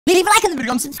Leave a like on the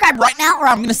video and subscribe right now, or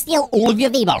I'm going to steal all of your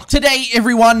V-Bucks. Today,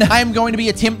 everyone, I am going to be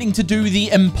attempting to do the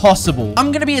impossible.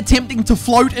 I'm going to be attempting to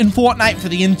float in Fortnite for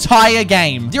the entire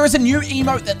game. There is a new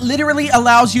emote that literally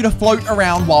allows you to float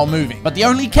around while moving. But the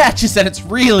only catch is that it's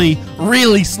really,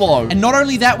 really slow. And not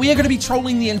only that, we are going to be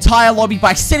trolling the entire lobby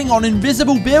by sitting on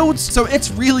invisible builds. So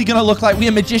it's really going to look like we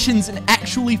are magicians and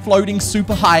actually floating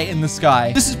super high in the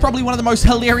sky. This is probably one of the most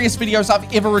hilarious videos I've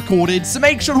ever recorded. So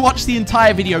make sure to watch the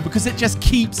entire video because it just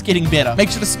keeps getting better.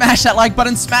 Make sure to smash that like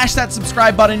button, smash that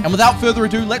subscribe button. And without further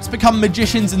ado, let's become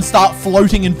magicians and start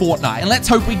floating in Fortnite. And let's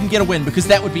hope we can get a win because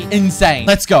that would be insane.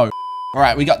 Let's go. All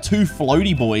right, we got two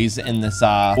floaty boys in this,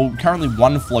 well, currently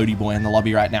one floaty boy in the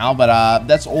lobby right now, but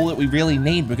that's all that we really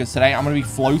need because today I'm going to be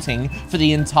floating for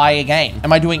the entire game.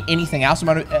 Am I doing anything else? Am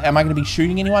I going to be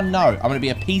shooting anyone? No, I'm going to be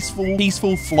a peaceful,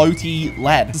 floaty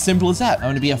lad. It's as simple as that. I'm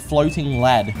going to be a floating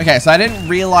lad. Okay, so I didn't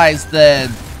realize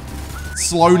the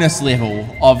slowness level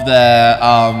of the,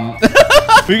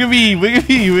 we're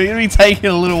gonna be taking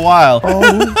a little while.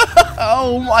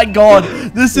 Oh my god,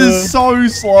 this is so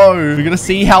slow. We're gonna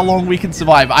see how long we can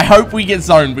survive. I hope we get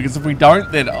zoned because if we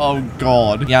don't, then oh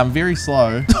god. Yeah, I'm very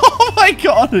slow. Oh my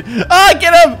god. Ah,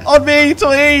 get him on me,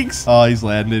 Twigs. Oh, he's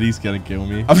landed. He's gonna kill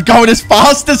me. I'm going as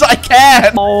fast as I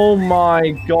can. Oh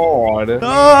my god.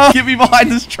 Ah, get me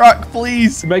behind this truck,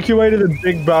 please. Make your way to the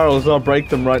big barrels. I'll break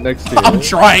them right next to you. I'm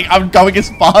trying. I'm going as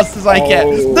fast as I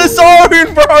can. The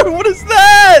zone, bro. What is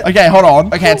that? Okay, hold on.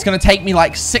 Okay, it's gonna take me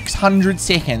like 600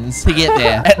 seconds to get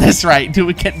there. At this rate, do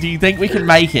you think we can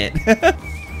make it?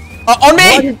 On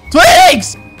me!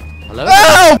 Twigs! Hello?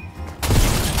 Oh!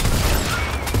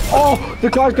 Oh, the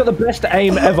guy's got the best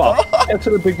aim ever. Get to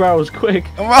the big barrels quick.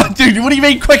 Dude, what do you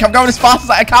mean quick? I'm going as fast as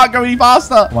I can't go any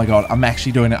faster. Oh my god, I'm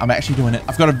actually doing it. I'm actually doing it.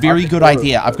 I've got a very good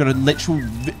idea. I've got a literal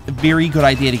very good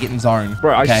idea to get in zone.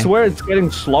 Bro, okay. I swear it's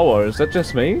getting slower. Is that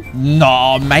just me?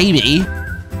 No, maybe.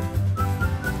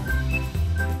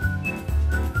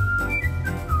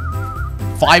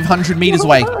 500 meters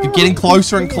away. You're getting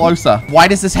closer and closer. Why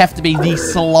does this have to be the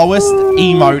slowest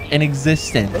emote in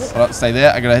existence? Let's stay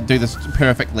there. I gotta do this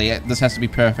perfectly. This has to be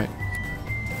perfect.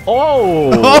 Oh,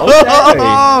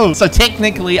 okay. So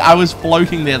technically, I was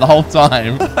floating there the whole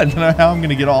time. I don't know how I'm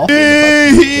gonna get off.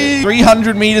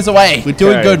 300 meters away. We're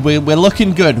doing good. We're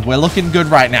looking good. We're looking good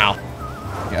right now.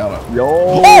 Yo.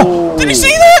 Oh, did you see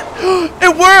that?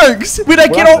 It works. When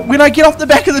I get off the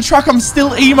back of the truck, I'm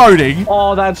still emoting.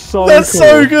 Oh, that's so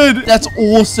so good. That's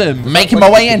awesome. Making my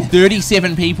way in.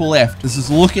 37 people left. This is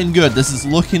looking good. This is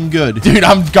looking good. Dude,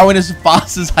 I'm going as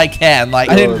fast as I can. Like,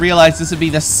 I didn't realize this would be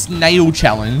the snail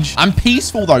challenge. I'm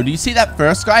peaceful, though. Do you see that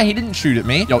first guy? He didn't shoot at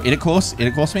me. Yo, edit course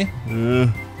me.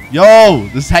 Yo,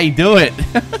 this is how you do it.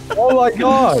 Oh, my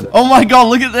God. Oh, my God.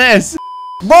 Look at this.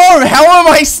 Bro, how am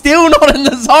I still not in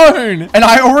the zone? And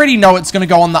I already know it's going to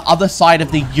go on the other side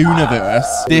of the universe.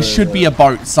 There should be a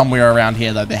boat somewhere around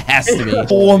here, though. There has to be.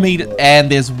 4 meters.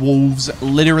 And there's wolves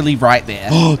literally right there.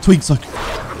 Oh, Twigs, look.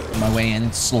 My way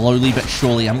in slowly but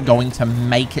surely. I'm going to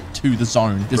make it to the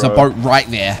zone. There's a boat right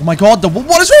there. Oh my god,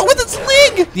 what is wrong with its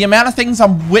leg? The amount of things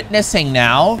I'm witnessing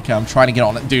now. Okay, I'm trying to get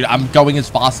on it. Dude, I'm going as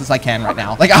fast as I can right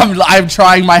now. Like, I'm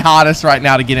trying my hardest right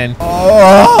now to get in.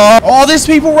 Oh, there's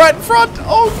people right in front.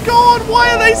 Oh god,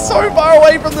 why are they so far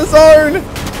away from the zone?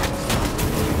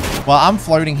 Well, I'm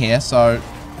floating here, so...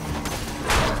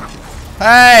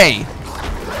 Hey!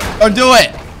 Don't do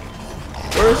it!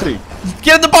 Where is he?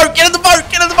 Get in the boat! Get in the boat!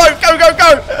 Get in the boat! Go, go,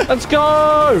 go! Let's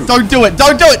go! Don't do it!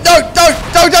 Don't do it! Don't! Go!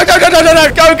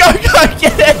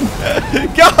 Get in!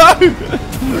 Go!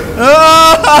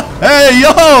 Hey,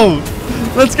 yo!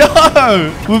 Let's go!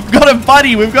 We've got a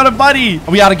buddy! We've got a buddy!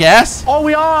 Are we out of gas? Oh,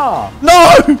 we are!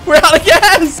 No! We're out of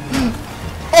gas!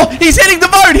 Oh, he's hitting the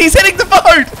boat! He's hitting the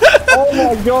boat! Oh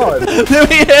my god! There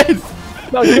he is!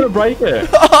 No, you're gonna break it.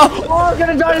 Oh, I'm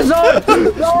gonna die in zone.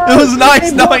 No, it was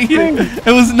nice knowing you.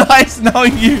 It was nice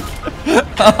knowing you.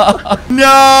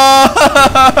 No.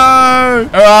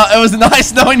 It was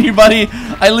nice knowing you, buddy.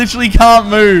 I literally can't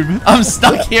move. I'm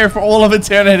stuck here for all of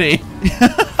eternity.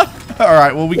 All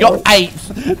right. Well, we got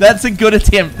 8th. That's a good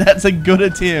attempt. That's a good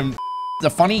attempt. The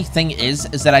funny thing is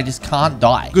that I just can't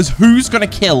die because who's gonna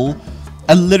kill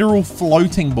a literal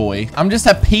floating boy? I'm just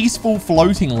a peaceful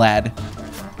floating lad.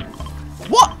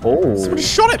 What? Oh. Someone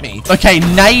shot at me. Okay,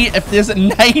 nade. If there's a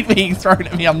nade being thrown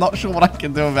at me, I'm not sure what I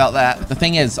can do about that. The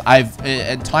thing is, I've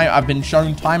been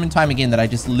shown time and time again that I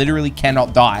just literally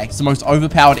cannot die. It's the most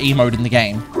overpowered emote in the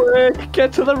game. quick.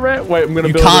 Get to the red. Wait, I'm gonna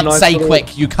You build can't a nice say little...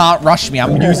 quick. You can't rush me.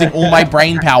 I'm using all my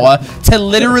brain power to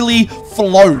literally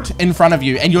float in front of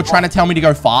you, and you're trying to tell me to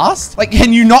go fast? Like,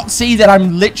 can you not see that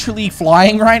I'm literally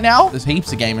flying right now? There's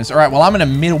heaps of gamers. All right, well, I'm in a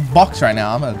middle box right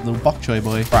now. I'm a little bok choy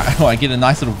boy. Right, oh, I get a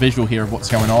nice little visual here of what's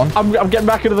going on. I'm getting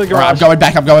back into the garage. All right, I'm going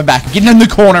back. I'm going back. I'm getting in the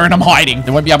corner, and I'm hiding.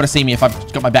 They won't be able to see me if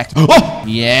I've got my back. Oh,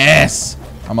 yes.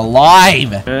 I'm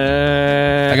alive.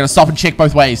 I gotta stop and check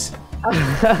both ways.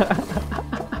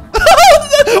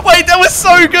 Wait, that was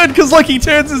so good because look, he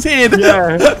turns his head.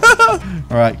 Yeah.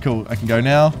 All right, cool. I can go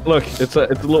now. Look, it's a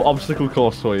little obstacle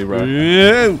course for you, bro.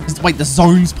 Wait, the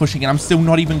zone's pushing and I'm still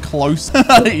not even close.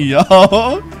 Yo.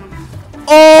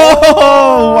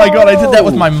 Oh my god, I did that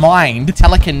with my mind.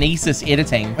 Telekinesis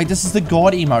editing. Wait, this is the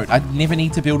god emote. I never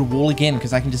need to build a wall again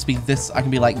because I can just be this. I can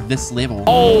be like this level.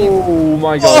 Oh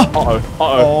my god. Uh-oh.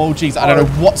 Uh-oh. Oh jeez, I don't know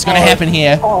what's gonna happen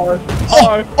here. Oh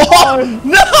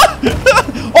No!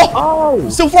 Oh!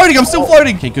 Still floating, I'm still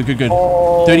floating. Okay, good, good, good.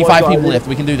 Oh, 35 people left.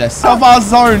 We can do this. How far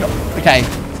zone? Okay,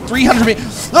 300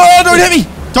 meters. Oh, don't hit me!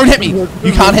 Don't hit me!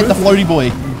 You can't hit the floaty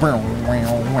boy. Oh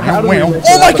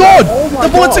my god! The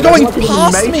bullets are going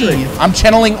past me! I'm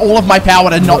channeling all of my power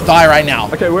to not die right now.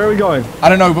 Okay, where are we going? I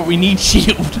don't know, but we need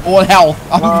shield or health.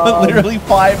 I'm literally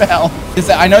 5 health.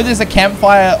 I know there's a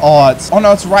campfire. Oh,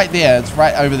 no, it's right there. It's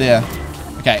right over there.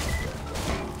 Okay.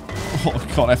 Oh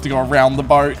god, I have to go around the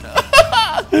boat.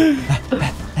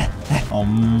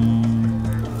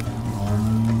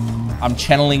 I'm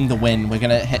channeling the win. We're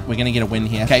gonna get a win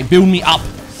here. Okay, build me up.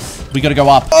 We gotta go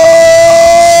up.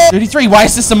 Oh! 33. Why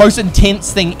is this the most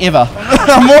intense thing ever?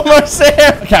 I'm almost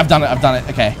there. Okay, I've done it. I've done it.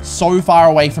 Okay, so far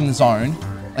away from the zone.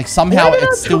 Like somehow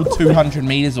it's still 200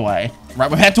 meters away. Right,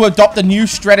 we've had to adopt a new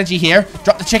strategy here.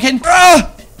 Drop the chicken.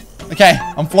 Ah! Okay,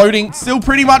 I'm floating. Still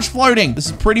pretty much floating. This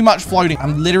is pretty much floating.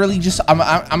 I'm literally just,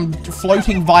 I'm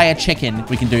floating via chicken.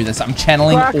 We can do this. I'm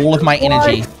channeling all of my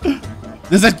energy.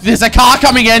 There's a car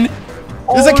coming in.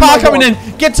 There's a car coming in.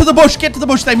 Get to the bush. Get to the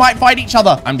bush. They might fight each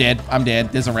other. I'm dead. I'm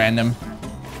dead. There's a random.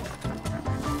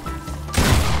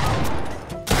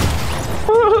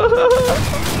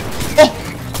 Oh,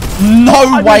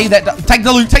 no way that... Take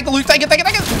the loot. Take the loot. Take it. Take it.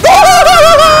 Take it.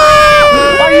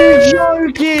 Are you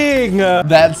joking?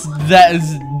 That's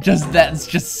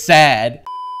just sad.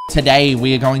 Today,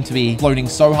 we are going to be floating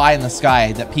so high in the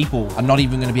sky that people are not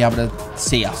even going to be able to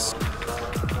see us.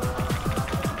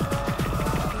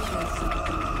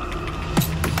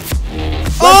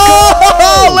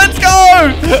 Oh, let's go!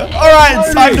 All right,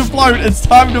 it's time to float. It's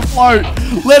time to float.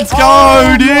 Let's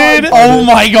go, dude. Oh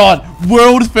my god,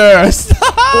 world first.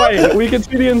 Wait, we can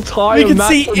see the entire We can map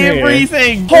see from here.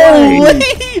 everything. Holy!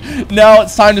 Now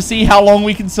it's time to see how long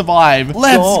we can survive.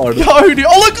 Let's go, dude.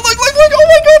 Oh, look. Oh my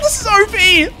god, this is OP.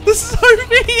 This is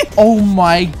OP. Oh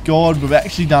my god, we've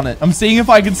actually done it. I'm seeing if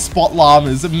I can spot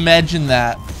llamas. Imagine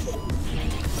that.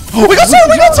 Oh, we got two!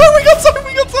 We got two! We got two!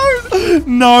 We got two!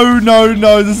 No, no,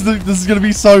 no. This is gonna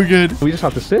be so good. We just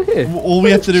have to sit here. All we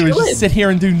have to do is just sit here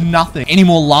and do nothing. Any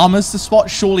more llamas to spot?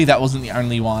 Surely that wasn't the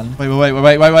only one. Wait. I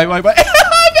found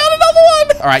another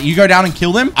one! All right, you go down and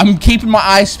kill them. I'm keeping my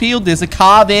eyes peeled. There's a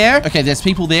car there. Okay, there's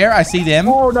people there. I see them.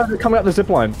 Oh, no, they're coming up the zip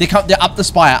line. They're up the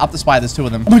spire. Up the spire. There's two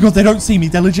of them. Oh my god, they don't see me.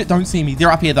 They legit don't see me.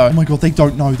 They're up here though. Oh my god, they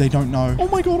don't know. They don't know. Oh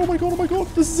my god, oh my god, oh my god.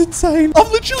 This is insane.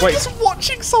 I'm literally just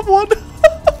watching someone.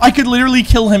 I could literally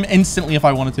kill him instantly if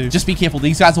I wanted to. Just be careful.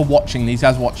 These guys are watching. These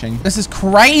guys are watching. This is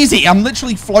crazy. I'm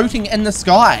literally floating in the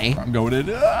sky. I'm going in.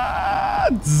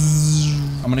 I'm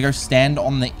going to go stand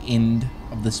on the end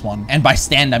of this one. And by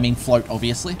stand, I mean float,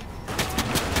 obviously.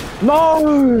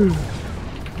 No!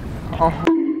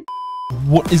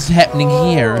 What is happening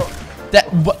here?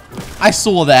 I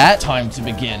saw that. Time to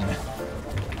begin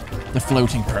the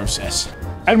floating process.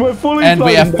 And we're fully floating. And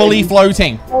we are fully baby.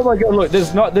 Floating. Oh my god, look,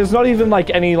 there's not even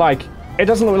like any like, it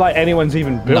doesn't look like anyone's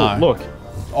even built. No. Look.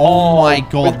 Oh my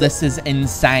god, this is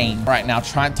insane. Right now,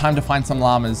 time to find some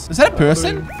llamas. Is that a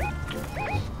person?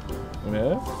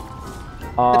 Yeah.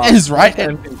 It is, right?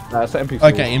 That's an NPC.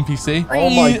 Okay, NPC.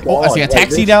 Oh my god. Oh, I see a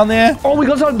taxi down there. Oh, we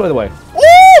got something, by the way.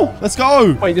 Woo! Let's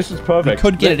go. Wait, this is perfect. We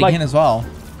could get it again as well.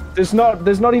 There's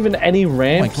not even any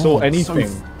ramps or anything.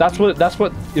 So that's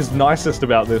what is nicest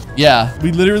about this. Yeah,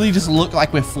 we literally just look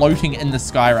like we're floating in the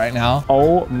sky right now.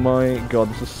 Oh my god,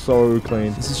 this is so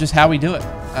clean. This is just how we do it.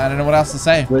 I don't know what else to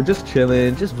say. We're just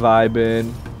chilling, just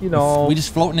vibing, you know. We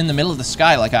just floating in the middle of the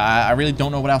sky. Like I really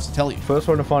don't know what else to tell you. First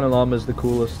one to find a llama is the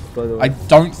coolest, by the way. I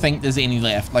don't think there's any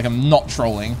left. Like I'm not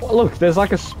trolling. Oh, look, there's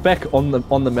like a speck on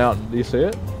the mountain. Do you see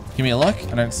it? Give me a look.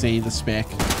 I don't see the speck.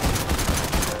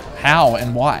 How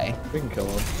and why? We can kill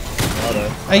him.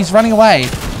 Hey, he's running away.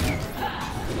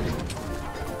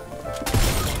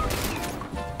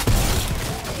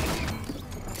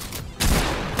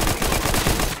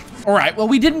 All right, well,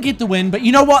 we didn't get the win, but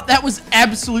you know what? That was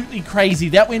absolutely crazy.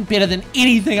 That went better than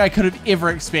anything I could have ever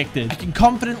expected. I can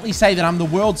confidently say that I'm the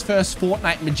world's first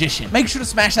Fortnite magician. Make sure to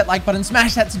smash that like button,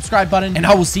 smash that subscribe button, and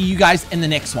I will see you guys in the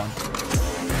next one.